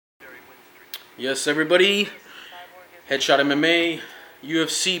Yes, everybody. Headshot MMA,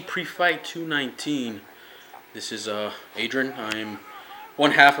 UFC Pre-Fight 219. This is Adrian. I'm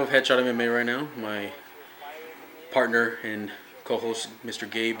one half of Headshot MMA right now. My partner and co-host, Mr.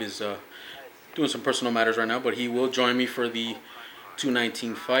 Gabe, is doing some personal matters right now, but he will join me for the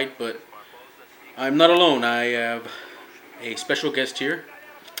 219 fight. But I'm not alone. I have a special guest here,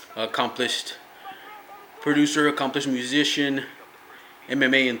 accomplished producer, accomplished musician,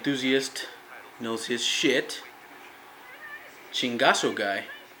 MMA enthusiast, knows his shit. Chingazo guy,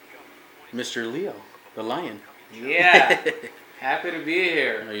 Mr. Leo, the Lion. Yeah, happy to be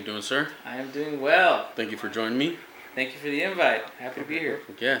here. How you doing, sir? I am doing well. Thank you for joining me. Thank you for the invite. Happy to be here.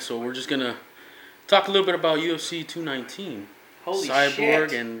 Yeah, so we're just gonna talk a little bit about UFC 219. Holy Cyborg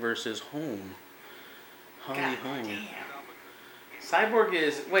shit. and versus Holm. Holly God Holm. damn. Cyborg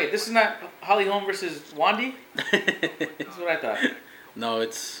is... Wait, this is not Holly Holm versus Wandy? That's what I thought. No,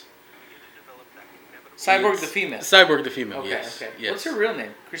 it's Cyborg the female. Cyborg the female. Okay, Yes. okay. Yes. What's her real name?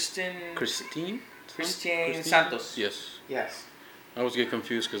 Christine Christine Santos. Yes. Yes. I always get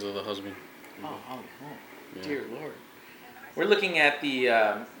confused because of the husband. Oh, Holly Holm. Yeah. Dear Lord. We're looking at the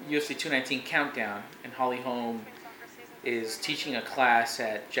UFC 219 countdown, and Holly Holm is teaching a class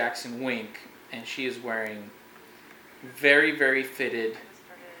at Jackson Wink, and she is wearing very, very fitted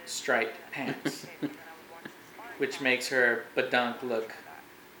striped pants, which makes her badunk look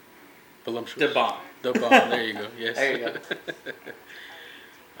Voluptuous. the bomb. The bomb. There you go. Yes. There you go.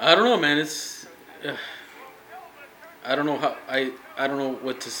 I don't know, man. It's. I don't know how. I don't know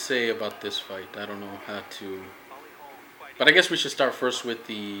what to say about this fight. I don't know how to. But I guess we should start first with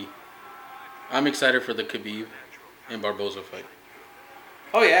the. I'm excited for the Khabib and Barboza fight.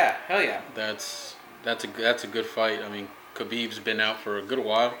 Oh yeah, hell yeah. That's a good fight. I mean, Khabib's been out for a good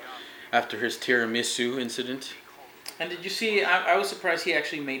while after his tiramisu incident. And did you see? I was surprised he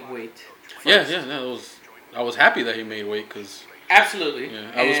actually made weight. Yeah, first. yeah. That was. I was happy that he made weight because. Absolutely.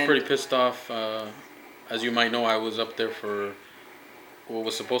 Yeah, I was pretty pissed off. As you might know, I was up there for what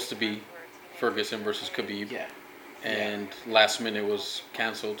was supposed to be Ferguson versus Khabib. Yeah. And last minute was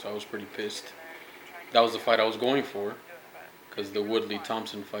canceled, so I was pretty pissed. That was the fight I was going for, because the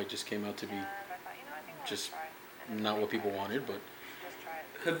Woodley-Thompson fight just came out to be just not what people wanted. But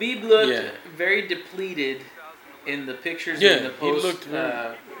Khabib looked very depleted in the pictures and the post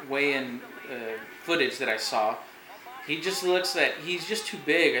weigh-in footage that I saw. He just looks that he's just too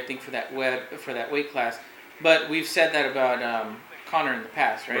big, I think, for that weight class. But we've said that about Conor in the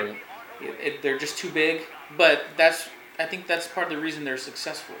past, right? They're just too big. But I think that's part of the reason they're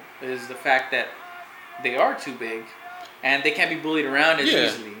successful is the fact that they are too big, and they can't be bullied around as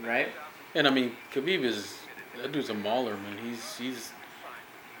easily, right? And I mean, Khabib that dude's a mauler, man.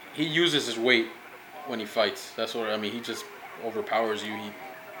 He uses his weight when he fights. That's what I mean. He just overpowers you. He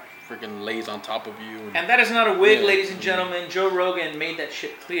freaking lays on top of you. And that is not a wig, ladies and gentlemen. Joe Rogan made that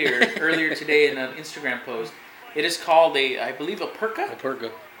shit clear earlier today in an Instagram post. It is called I believe a perka. A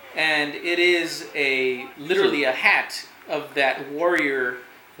perka. And it is literally a hat of that warrior.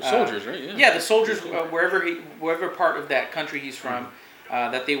 The soldiers, right? Yeah. Yeah, the soldiers, wherever part of that country he's from,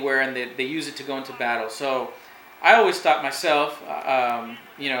 that they wear, and they use it to go into battle. So I always thought myself,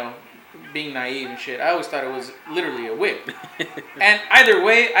 being naive and shit, I always thought it was literally a wig. And either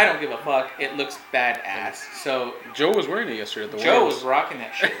way, I don't give a fuck. It looks badass. So Joe was wearing it yesterday at the Joe was rocking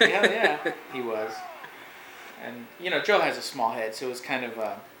that shit. Yeah, he was. And Joe has a small head, so it was kind of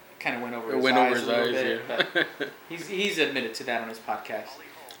went over his eyes a little bit. Yeah. But he's admitted to that on his podcast.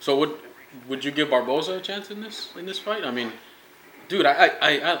 So would you give Barboza a chance in this fight? I mean, dude,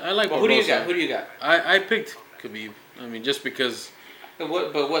 I like. Well, Barboza. Who do you got? I picked Khabib. I mean, just because. But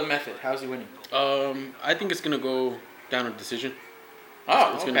what method? How's he winning? I think it's gonna go down a decision.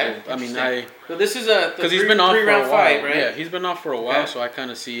 Oh, it's okay. I mean, So this is because he's been off for a while. fight, right? Yeah, he's been off for a while, so I kind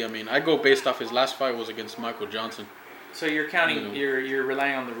of see. I mean, I go based off his last fight was against Michael Johnson. So you're counting. You're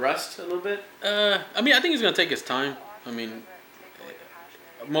relying on the rust a little bit. I mean, I think he's gonna take his time. I mean,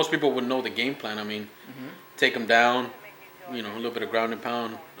 most people would know the game plan. I mean, take him down. A little bit of ground and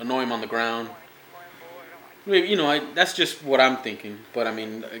pound, annoy him on the ground. That's just what I'm thinking. But I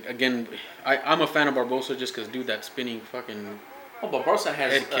mean, again, I'm a fan of Barboza just because, dude, that spinning fucking Barboza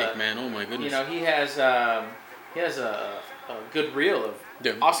has head kick, man. Oh my goodness. He has a good reel of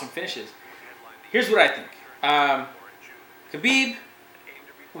awesome finishes. Here's what I think. Khabib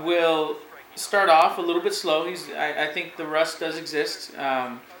will start off a little bit slow. I think the rust does exist.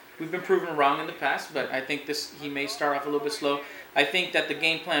 We've been proven wrong in the past, but I think he may start off a little bit slow. I think that the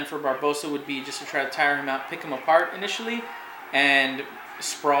game plan for Barboza would be just to try to tire him out, pick him apart initially, and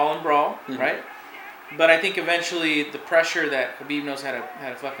sprawl and brawl, right? But I think eventually the pressure that Khabib knows how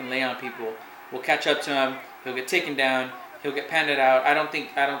to fucking lay on people will catch up to him. He'll get taken down. He'll get panded out. I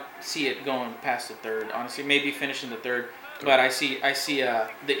don't see it going past the third. Honestly, maybe finishing the third, but I see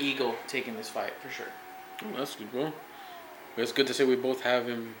the Eagle taking this fight for sure. Oh, that's good, bro. It's good to say we both have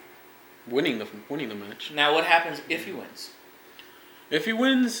him winning the match. Now, what happens if he wins? If he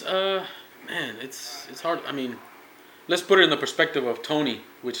wins, man, it's hard. I mean, let's put it in the perspective of Tony,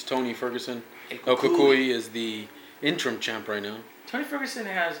 which Tony Ferguson. El Cucuy is the interim champ right now. Tony Ferguson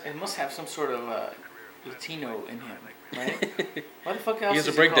must have some sort of Latino in him, right? What the fuck else? He's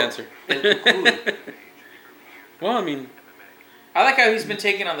a breakdancer. Well, I mean, I like how he's been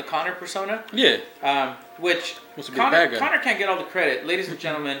taking on the Conor persona. Yeah. Which Conor can't get all the credit, ladies and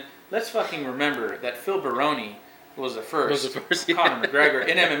gentlemen. Let's fucking remember that Phil Baroni was the first yeah. Conor McGregor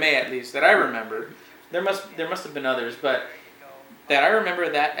in MMA, at least that I remember. There must have been others, but that I remember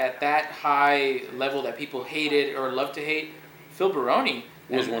that at that high level that people hated or loved to hate, Phil Baroni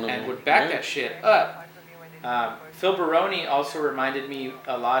was one of them. And would back that shit up. Phil Baroni also reminded me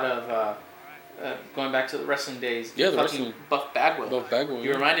a lot of going back to the wrestling days. Yeah, the fucking wrestling. Buff Bagwell. Buff Bagwell.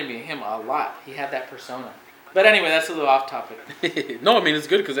 You reminded me of him a lot. He had that persona. But anyway, that's a little off topic. No, I mean, it's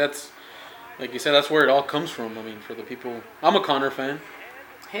good because that's, like you said, that's where it all comes from. I mean, for the people, I'm a Conor fan.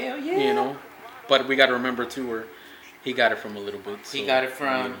 Hell yeah. You know, but we got to remember too where he got it from a little bit. So, he got it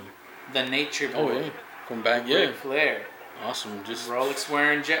from the Nature Boy. Oh yeah, from back Ric Flair. Awesome, just Rolex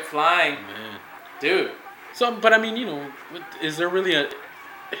wearing, jet flying, man, dude. So, but I mean, you know, is there really a?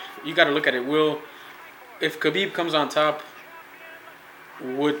 You got to look at it. If Khabib comes on top,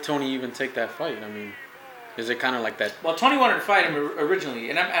 would Tony even take that fight? I mean, is it kind of like that? Well, Tony wanted to fight him originally,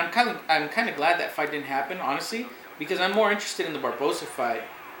 and I'm kind of glad that fight didn't happen, honestly, because I'm more interested in the Barbosa fight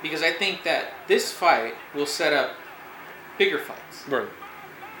because I think that this fight will set up bigger fights. Right.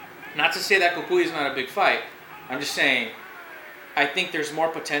 Not to say that Cucuy is not a big fight. I'm just saying, I think there's more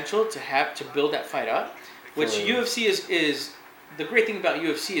potential to build that fight up, which UFC is. The great thing about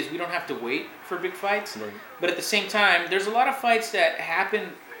UFC is we don't have to wait for big fights, right. But at the same time, there's a lot of fights that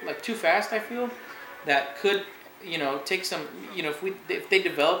happen like too fast. I feel that could, take some. If they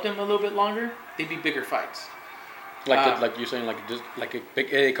developed them a little bit longer, they'd be bigger fights. Like you're saying,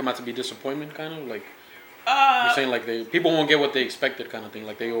 they come out to be disappointment, kind of like. You're saying like people won't get what they expected, kind of thing.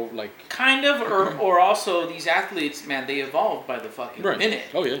 Like they like. Kind of, or also these athletes, man, they evolve by the fucking minute.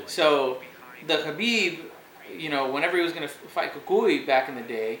 Oh yeah. So, the Khabib. Whenever he was going to fight Cucuy back in the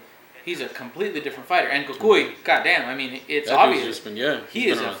day, he's a completely different fighter. And Cucuy, goddamn, I mean, it's obvious. He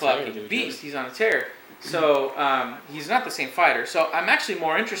is a fucking beast. He's on a tear. So, he's not the same fighter. So, I'm actually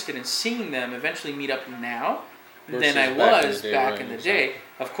more interested in seeing them eventually meet up now than I was back in the day.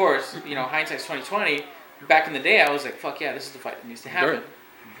 Of course, hindsight's 20/20. Back in the day, I was like, fuck yeah, this is the fight that needs to happen. Right.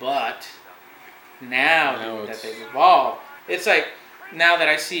 But now that they've evolved, it's like, now that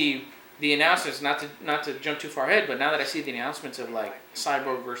I see the announcements, not to jump too far ahead, but now that I see the announcements of like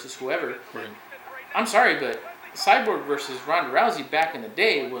Cyborg versus whoever, right. I'm sorry, but Cyborg versus Ronda Rousey back in the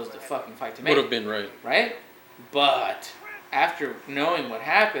day was the fucking fight to make. Would have been right. But after knowing what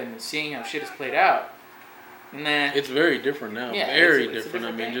happened and seeing how shit has played out, nah. It's very different now. Yeah, very different.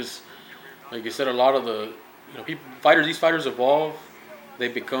 I mean, just like you said, a lot of the these fighters evolve. They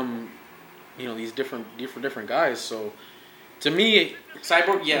become these different guys. So. To me,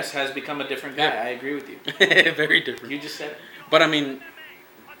 Cyborg, yes, has become a different guy. Yeah. I agree with you. Very different. You just said it. But I mean,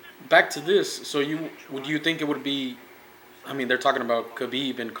 back to this. So would you think it would be? I mean, they're talking about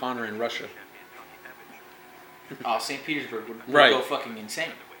Khabib and Conor in Russia. Oh, St. Petersburg would go fucking insane.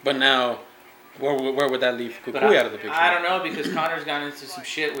 But now, where would that leave Cucuy out of the picture? I don't know because Conor's gone into some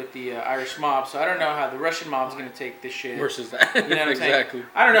shit with the Irish mob, so I don't know how the Russian mob's going to take this shit. Versus that. You know what I'm exactly.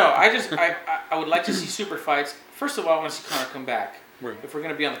 saying? I don't know. I would like to see super fights. First of all, I want to see Conor come back. Right. If we're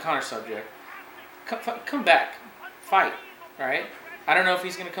going to be on the Conor subject. Come back. Fight. Right? I don't know if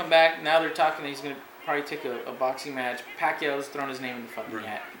he's going to come back. Now they're talking that he's going to probably take a boxing match. Pacquiao's thrown his name in the fucking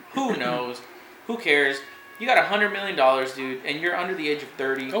hat. Who knows? Who cares? You got $100 million, dude, and you're under the age of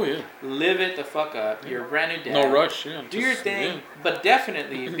 30. Oh, yeah. Live it the fuck up. You're a brand new dad. No rush, yeah. Do your thing. Yeah. But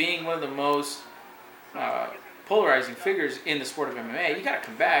definitely, being one of the most polarizing figures in the sport of MMA, you got to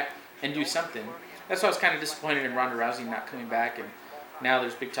come back and do something. That's why I was kind of disappointed in Ronda Rousey not coming back, and now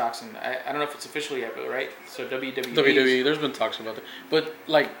there's big talks, and I don't know if it's official yet, but right? So WWE, there's been talks about that. But,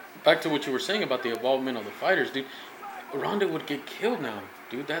 like, back to what you were saying about the involvement of the fighters, dude, Ronda would get killed now,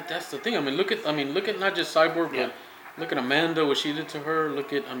 dude. That's the thing. Look at not just Cyborg, but look at Amanda, what she did to her.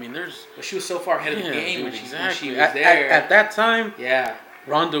 There's... But she was so far ahead of the game when she was there. At that time, yeah,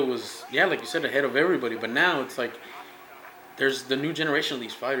 Ronda was, like you said, ahead of everybody. But now it's like, there's the new generation of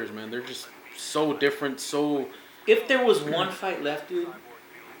these fighters, man. They're just so different, so... If there was one fight left, dude,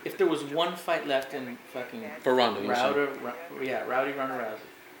 if there was one fight left in fucking for Ronda, Rowdy Ronda Rousey,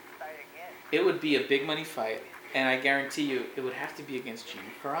 it would be a big money fight, and I guarantee you, it would have to be against Gina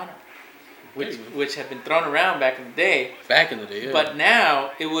Carano, which had been thrown around back in the day. Back in the day, yeah. But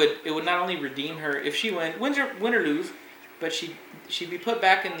now it would not only redeem her if she win or lose, but she'd be put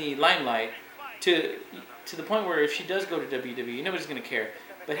back in the limelight to the point where if she does go to WWE, nobody's gonna care.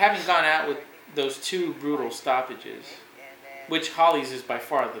 But having gone out with those 2 brutal stoppages, which Holly's is by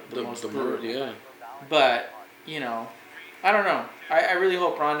far the most brutal. Yeah. But, I don't know. I really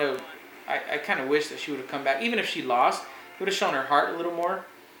hope Ronda, I kind of wish that she would have come back. Even if she lost, it would have shown her heart a little more.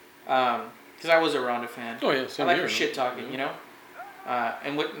 Because I was a Ronda fan. Oh, yeah. I like her shit talking,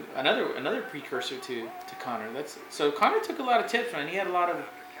 and what another precursor to Conor. So Conor took a lot of tips, man. He had a lot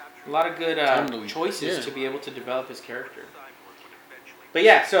of good choices to be able to develop his character. But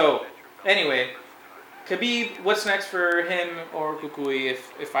yeah, so anyway, Khabib, what's next for him or Kukui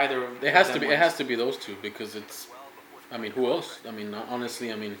if either of them it has to be those two because it's, I mean, who else? I mean,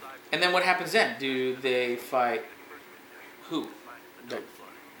 honestly, I mean. And then what happens then? Do they fight who?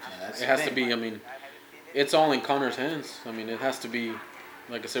 It has to be, I mean, it's all in Conor's hands. I mean, it has to be,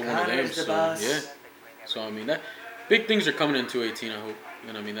 like I said, one of them. The boss. Yeah. So, I mean, big things are coming into 18, I hope.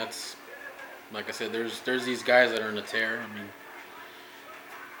 And, I mean, that's, like I said, there's these guys that are in a tear. I mean,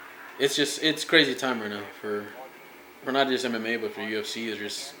 it's crazy time right now for not just MMA, but for UFC. There's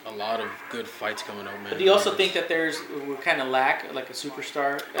just a lot of good fights coming up, man. But do you also think that we're kind of lack like a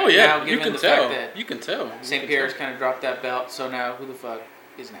superstar? Oh, yeah. Now, You can tell. You can tell. St. Pierre's kind of dropped that belt, so now who the fuck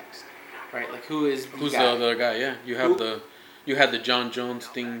is next? Right? Like, who's the other guy? Yeah. You had the John Jones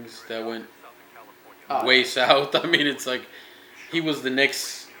things that went way south. I mean, it's like he was the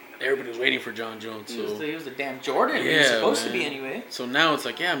next. Everybody was waiting for John Jones. He was the damn Jordan. Yeah, he was supposed to be anyway. So now it's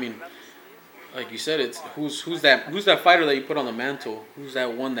like, yeah, I mean, like you said, it's who's that fighter that you put on the mantle? Who's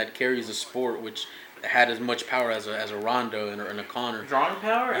that one that carries the sport, which had as much power as a Ronda and a Conor? Drawing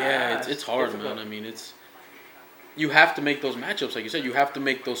power? Yeah, it's hard, difficult. Man. I mean, you have to make those matchups, like you said. You have to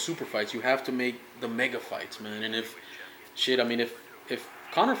make those super fights. You have to make the mega fights, man. And if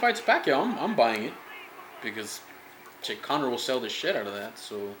Conor fights Pacquiao, I'm buying it because Conor will sell the shit out of that.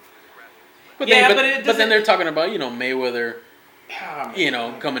 So, but then they're talking about Mayweather,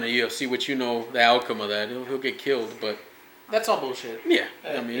 coming to UFC, which the outcome of that, he'll get killed. But that's all bullshit. Yeah,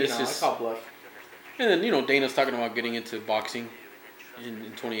 I mean it's just it's all bluff. And then Dana's talking about getting into boxing in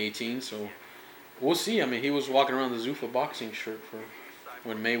 2018, so. We'll see. I mean, he was walking around the Zuffa boxing shirt for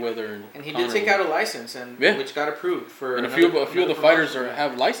when Mayweather and he did take out a license, which got approved for. And a few of the fighters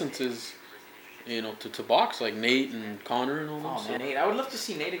have licenses, to box, like Nate and Conor and all that. Oh man, Nate! I would love to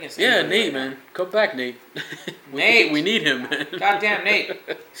see Nate against. Yeah, Nate, man, come back, Nate. Nate, we need him, man. Goddamn, Nate!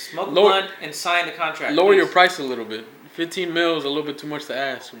 Smoke a blunt and sign the contract. Lower your price a little bit. 15 mil is a little bit too much to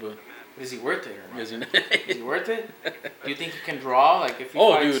ask, but. Is he worth it or not? Is he worth it? Do you think he can draw? Like if he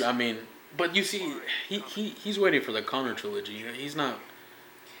fights? Dude, I mean. But you see, he's waiting for the Conor trilogy. He's not.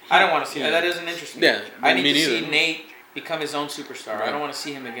 I don't want to see that. That doesn't interest me. Yeah, I need to see Nate become his own superstar. Right. I don't want to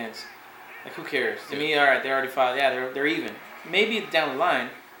see him against. Like, who cares? To me, all right, they already filed. Yeah, they're even. Maybe down the line,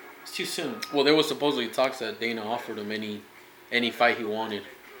 it's too soon. Well, there was supposedly talks that Dana offered him any fight he wanted,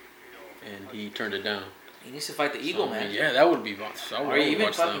 and he turned it down. He needs to fight the Eagle, man. Yeah, that would be. Or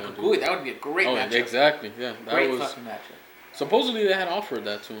even fucking Kukui. That would be a great matchup. Exactly. Yeah, great fucking matchup. Supposedly they had offered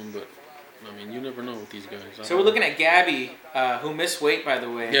that to him, but. I mean, you never know with these guys. So we're looking at Gabby, who missed weight, by the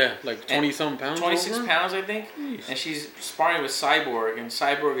way. Yeah, like 20-something pounds. 26 pounds, I think. Jeez. And she's sparring with Cyborg, and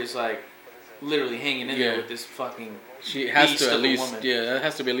Cyborg is like literally hanging in there with this fucking. She has to at least, that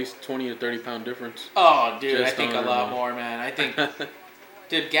has to be at least 20 to 30 pound difference. Oh, dude, I think a lot more, man. I think,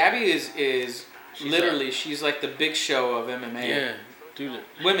 dude, Gabby is literally she's like the Big Show of MMA. Yeah, dude.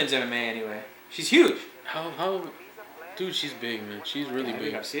 Women's MMA, anyway. She's huge. How, dude, she's big, man. She's really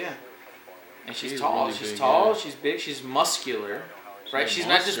big. Garcia. And she's tall. Really she's tall. Yeah. She's big. She's muscular, right? She's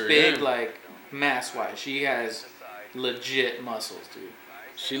not just big like mass wise. She has legit muscles, dude.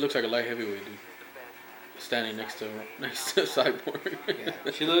 She looks like a light heavyweight, dude. Standing next to Cyborg.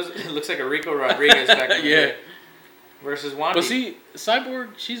 Yeah, she looks like a Rico Rodriguez back in the day. Versus Wandy. But see, Cyborg,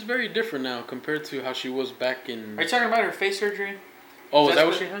 she's very different now compared to how she was back in. Are you talking about her face surgery? Oh, is that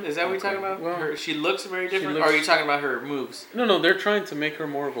what she had? Is that what you're talking about? Well, she looks very different. Or are you talking about her moves? No, they're trying to make her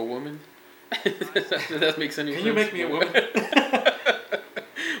more of a woman. that makes any sense. Can you make me a woman?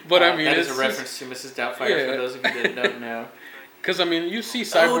 But I mean, that is a reference to Mrs. Doubtfire for those of you that don't know. Because I mean, you see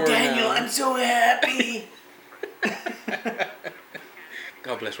Cyborg. Oh, Daniel, I'm so happy.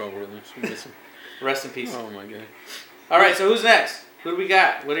 God bless Robert Williams. Rest in peace. Oh my God. All right, so who's next? Who do we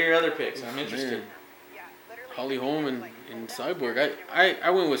got? What are your other picks? I'm interested. Holly Holm and Cyborg. I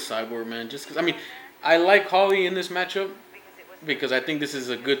went with Cyborg, man. Just because, I mean, I like Holly in this matchup because I think this is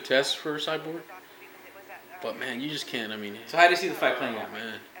a good test for Cyborg. But, man, you just can't. I mean. So, how do you see the fight playing out?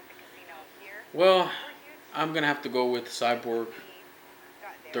 Man. Well, I'm going to have to go with Cyborg,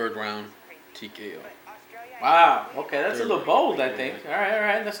 third round, TKO. Wow. Okay, that's a little bold, I think. All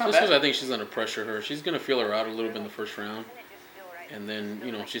right. That's not bad. Just because I think she's going to pressure her. She's going to feel her out a little bit in the first round. And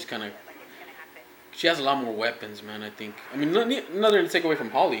then, she's kind of... She has a lot more weapons, man, I think. I mean, nothing to take away from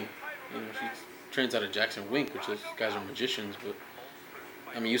Holly. She trains out of Jackson Wink, which those guys are magicians. But,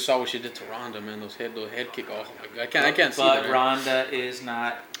 I mean, you saw what she did to Ronda, man. Those head kick. Oh, my God. I can't see that. But Ronda is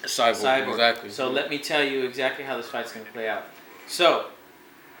not Cyborg. Exactly. So let me tell you exactly how this fight's going to play out. So...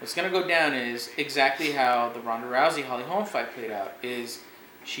 what's going to go down is exactly how the Ronda Rousey-Holly Holm fight played out. Is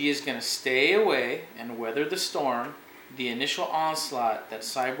she is going to stay away and weather the storm, the initial onslaught that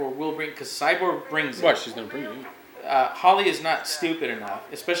Cyborg will bring, because Cyborg brings it. What? She's going to bring it. Holly is not stupid enough,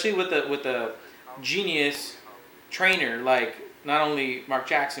 especially with a genius trainer like not only Mark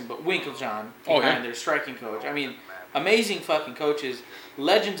Jackson, but Winklejohn behind their striking coach. I mean, amazing fucking coaches,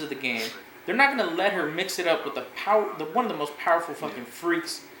 legends of the game. They're not going to let her mix it up with one of the most powerful fucking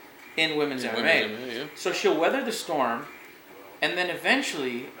freaks in women's MMA. So she'll weather the storm, and then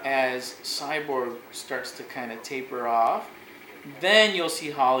eventually, as Cyborg starts to kind of taper off, then you'll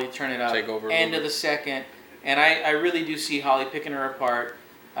see Holly turn it up. Take over. End of the second, and I really do see Holly picking her apart,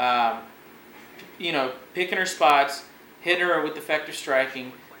 picking her spots, hitting her with effective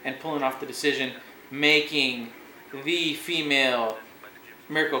striking, and pulling off the decision, making the female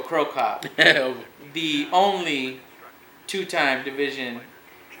Mirko Cro Cop the only two-time division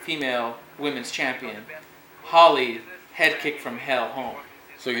female women's champion. Holly, head kick from hell home.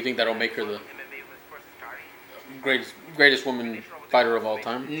 So you think that'll make her the greatest woman fighter of all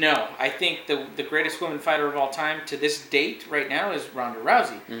time? No, I think the greatest woman fighter of all time to this date right now is Ronda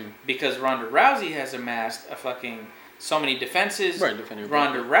Rousey. Because Ronda Rousey has amassed so many defenses. Right, defending her.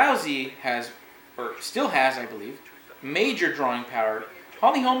 Ronda Rousey has, or still has, I believe, major drawing power.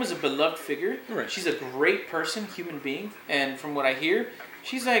 Holly Holm is a beloved figure. Right. She's a great person, human being, and from what I hear,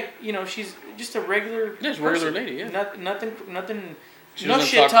 she's she's just a regular. Yeah, she's a regular lady. Yeah. Nothing. She no doesn't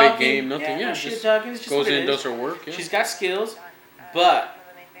shit talk talking. big game. Nothing. No Just shit talking. It's just goes what in it and is. does her work. Yeah. She's got skills, but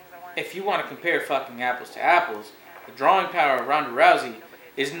if you want to compare fucking apples to apples, the drawing power of Ronda Rousey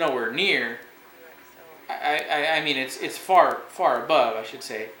is nowhere near. I mean, it's far above, I should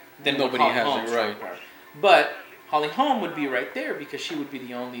say, than nobody what Holly has Holm's it right. power. But Holly Holm would be right there because she would be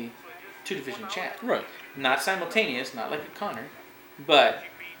the only two-division champ. Right. Not simultaneous, not like a Connor, but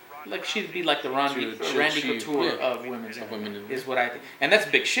she'd be like the Randy Couture of women's MMA, is what I think. And that's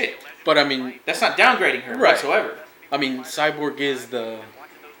big shit. But I mean, that's not downgrading her whatsoever. I mean, Cyborg is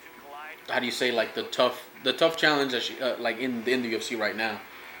how do you say, like the tough challenge that she in the UFC right now.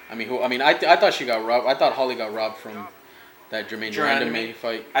 I mean, I thought she got robbed. I thought Holly got robbed from that Jermaine Durandame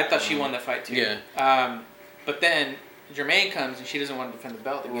fight. I thought she won that fight too. Yeah. But then Jermaine comes and she doesn't want to defend the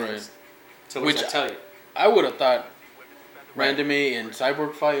belt against. Right. So what does that tell you? I would have thought Randame and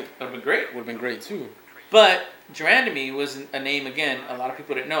Cyborg fight would have been great. Would have been great too. But Durandame was a name, again, a lot of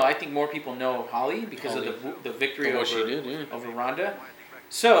people didn't know. I think more people know Holly because of the victory over Ronda.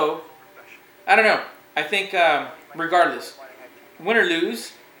 So, I don't know. I think regardless, win or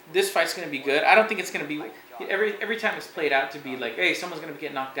lose, this fight's going to be good. I don't think it's going to be... Every time it's played out to be like, hey, someone's going to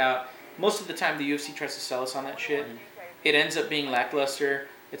get knocked out. Most of the time the UFC tries to sell us on that shit. It ends up being lackluster.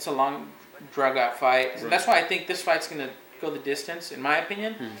 It's a long, drug-out fight. Right. That's why I think this fight's going to go the distance, in my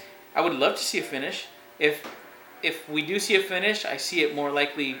opinion. I would love to see a finish. If we do see a finish, I see it more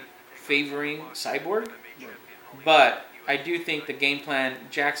likely favoring Cyborg. But I do think the game plan,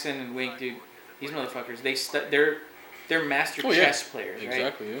 Jackson and Wink, dude, these motherfuckers, they're master chess players, right?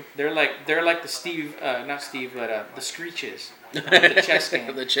 Exactly. Yeah. They're like the the Screeches of the chess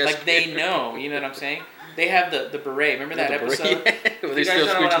game. They know, you know what I'm saying? They have the beret. Remember that episode? Yeah. You guys don't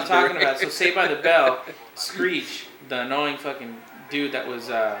know what I'm talking about. So Saved by the Bell, Screech, the annoying fucking dude that was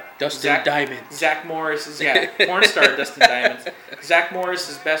Dustin Diamonds. Zach Morris's porn star Dustin Diamonds. Zach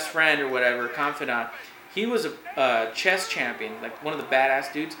Morris's best friend or whatever, confidant. He was a chess champion, like one of the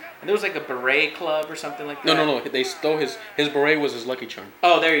badass dudes. And there was like a beret club or something like that. No. They stole his beret was his Lucky Charm.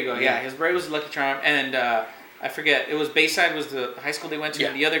 Oh, there you go. Yeah, his beret was his Lucky Charm, and I forget. It was Bayside was the high school they went to,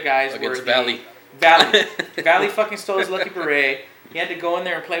 and the other guys were Valley. Valley fucking stole his Lucky Beret. He had to go in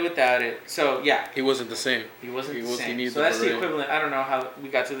there and play without it. So yeah, he wasn't the same. He wasn't the same. So that's the equivalent. I don't know how we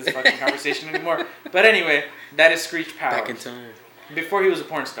got to this fucking conversation anymore. But anyway, that is Screech Powers. Back in time. Before he was a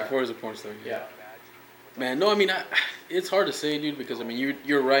porn star. Before he was a porn star. Yeah. Man, no, I mean, it's hard to say, dude, because I mean,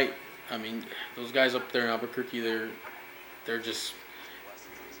 you're right. I mean, those guys up there in Albuquerque, they're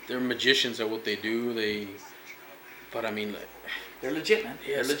magicians at what they do. But I mean, they're legit, man.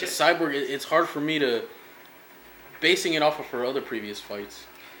 Yeah, they're legit. Cyborg. It's hard for me to basing it off of her other previous fights.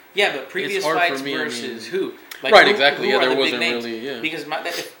 Yeah, but previous fights versus who? Like, right, exactly. Yeah, there wasn't really. Yeah. Because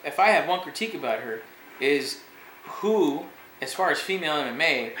if I have one critique about her, is who, as far as female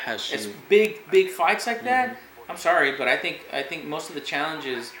MMA, as big fights like that. I'm sorry, but I think most of the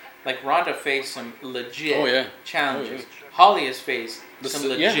challenges, like Ronda faced some legit challenges. Holly has faced some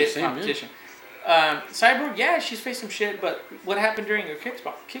legit competition. Cyborg, she's faced some shit, but what happened during her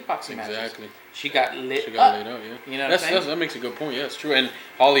kickboxing matches? Exactly. She got lit up. Yeah. You know what I'm saying? That makes a good point. Yeah, it's true. And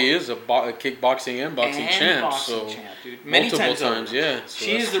Holly is a kickboxing and boxing champ. Dude. Many times, yeah. So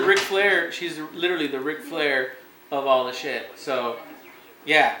she is the Ric Flair. She's literally the Ric Flair of all the shit. So,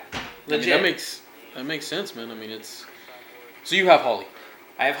 yeah, legit. I mean, that makes sense, man. I mean, it's... So you have Holly.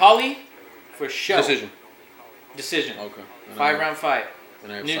 I have Holly for sure. Decision. Okay. 5-round fight.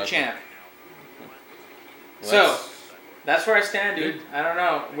 New champ. Well, so, that's where I stand, dude. I don't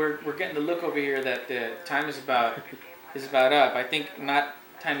know. We're getting the look over here that the time is about up. I think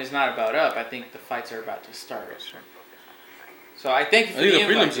time is not about up. I think the fights are about to start. So I thank you for the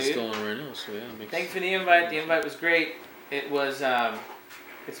invite, prelims is still on right now, so yeah. Thank you for the invite. The invite was great. It was...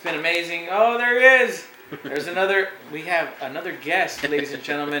 it's been amazing. Oh, there he is. We have another guest, ladies and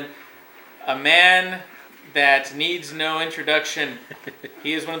gentlemen. A man that needs no introduction.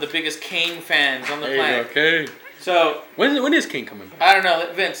 He is one of the biggest Kane fans on the planet. Okay. So when is Kane coming back? I don't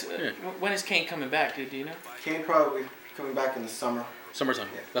know, Vince. When is Kane coming back, dude? Do you know? Kane probably coming back in the summer. Summertime.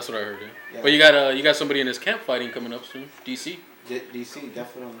 Yeah. That's what I heard. Yeah. But you got somebody in his camp fighting coming up soon. DC. DC,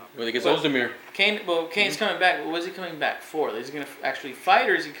 dedefinitely. Where they get Ozdemir. Kane's coming back. What is he coming back for? Is he going to actually fight,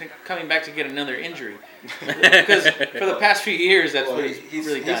 or is he coming back to get another injury? Because for the past few years, that's what he's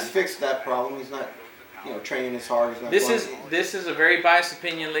really done. He's fixed that problem. He's not, training as hard. This is a very biased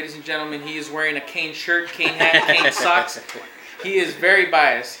opinion, ladies and gentlemen. He is wearing a Kane shirt, Kane hat, Kane socks. He is very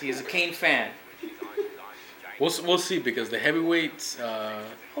biased. He is a Kane fan. We'll see, because the heavyweights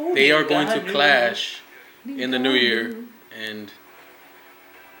they are going to clash in the new year, and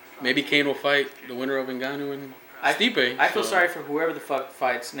maybe Kane will fight the winner of Ngannou and Stipe. I feel sorry for whoever the fuck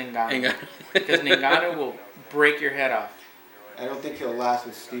fights Ngannou. Because Ngannou will break your head off. I don't think he'll last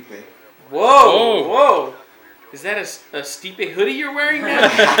with Stipe. Whoa! Is that a Stipe hoodie you're wearing now?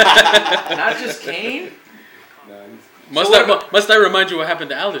 Not just Kane? No. Must I remind you what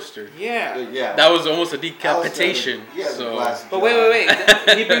happened to Alistair? Yeah. That was almost a decapitation. But wait.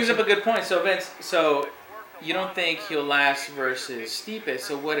 He brings up a good point. So Vince, you don't think he'll last versus Stipe?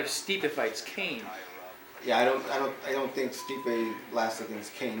 So what if Stipe fights Kane? Yeah, I don't think Stipe lasts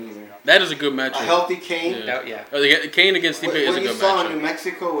against Kane either. That is a good matchup. A healthy Kane. Yeah. Kane against Stipe is a good matchup. What you saw in New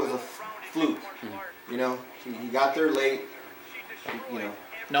Mexico was a fluke. Mm-hmm. He got there late.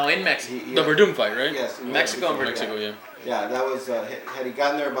 No, in Mexico. The Verdum fight, right? Yes. Mexico and Verdum. Mexico, yeah. Yeah, that was had he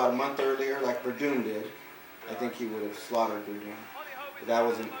gotten there about a month earlier, like Verdum did, I think he would have slaughtered Verdum. But that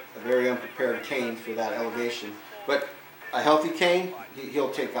was a very unprepared Kane for that elevation. But a healthy Kane,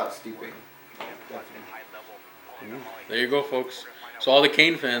 he'll take out Stipe. Definitely. There you go, folks. So all the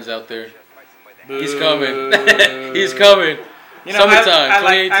Kane fans out there, he's coming. He's coming. Summertime,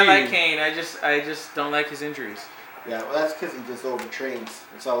 2018. I like Kane. I just don't like his injuries. Yeah, well, that's because he just overtrains.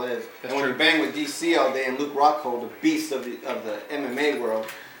 That's all it is. That's when true. you bang with DC all day and Luke Rockhold, the beast of the MMA world,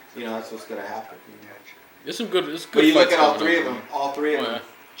 that's what's gonna happen. There's some good. But you look at all three of them. All three of them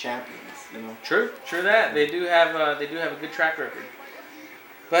champions. True that they do have a good track record.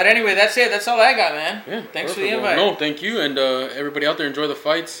 But anyway, that's it. That's all I got, man. Yeah, thanks for the invite. No, thank you, and everybody out there, enjoy the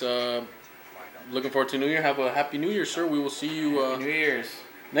fights. Looking forward to New Year. Have a happy New Year, sir. We will see you New Year's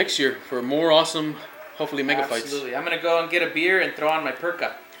next year for more awesome, hopefully mega fights. Absolutely. I'm gonna go and get a beer and throw on my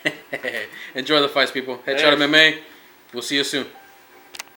Perka. Enjoy the fights, people. Headshot MMA. We'll see you soon.